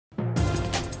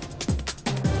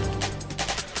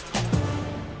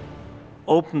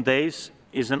Open Days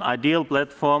is an ideal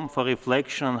platform for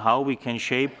reflection on how we can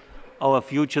shape our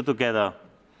future together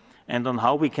and on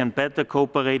how we can better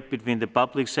cooperate between the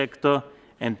public sector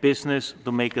and business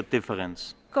to make a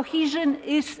difference. Cohesion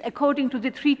is, according to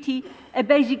the treaty, a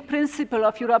basic principle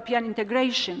of European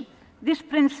integration. This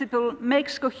principle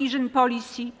makes cohesion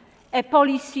policy a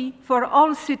policy for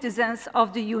all citizens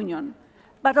of the Union.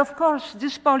 But of course,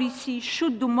 this policy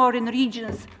should do more in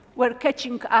regions where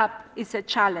catching up is a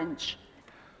challenge.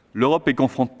 L'Europe est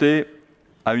confrontée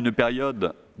à une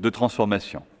période de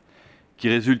transformation qui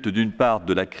résulte d'une part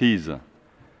de la crise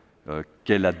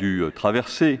qu'elle a dû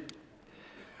traverser,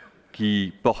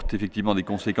 qui porte effectivement des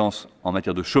conséquences en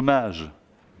matière de chômage,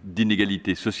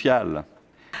 d'inégalité sociale.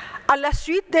 À la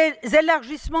suite des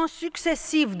élargissements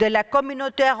successifs de la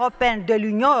communauté européenne, de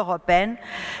l'Union européenne,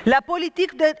 la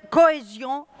politique de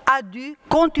cohésion a dû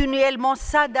continuellement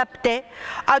s'adapter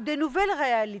à de nouvelles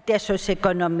réalités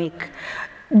socio-économiques,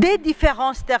 des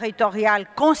différences territoriales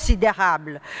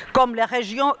considérables, comme les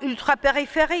régions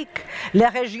ultrapériphériques, les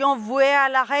régions vouées à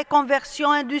la reconversion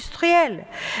industrielle,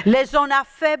 les zones à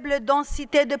faible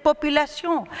densité de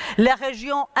population, les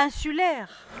régions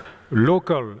insulaires.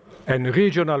 Local and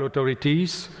regional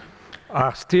authorities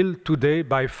are still today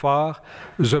by far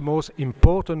the most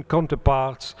important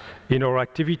counterparts in our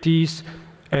activities,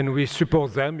 and we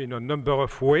support them in a number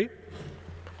of ways.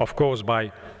 Of course,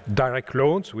 by direct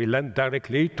loans, we lend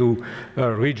directly to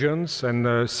regions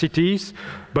and cities,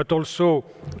 but also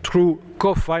through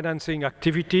co-financing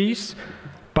activities,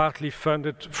 partly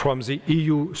funded from the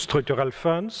EU structural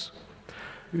funds,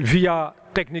 via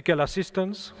technical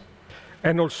assistance,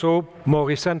 and also, more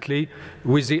recently,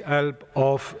 with the help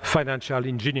of financial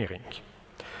engineering.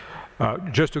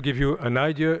 Just to give you an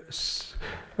idea,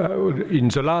 in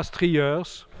the last 3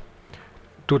 years,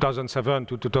 2007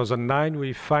 to 2009,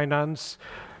 we financed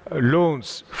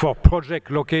loans for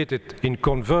projects located in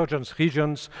convergence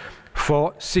regions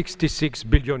for 66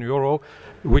 billion euro,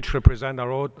 which represent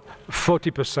around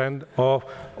 40% of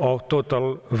our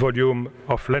total volume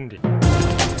of lending.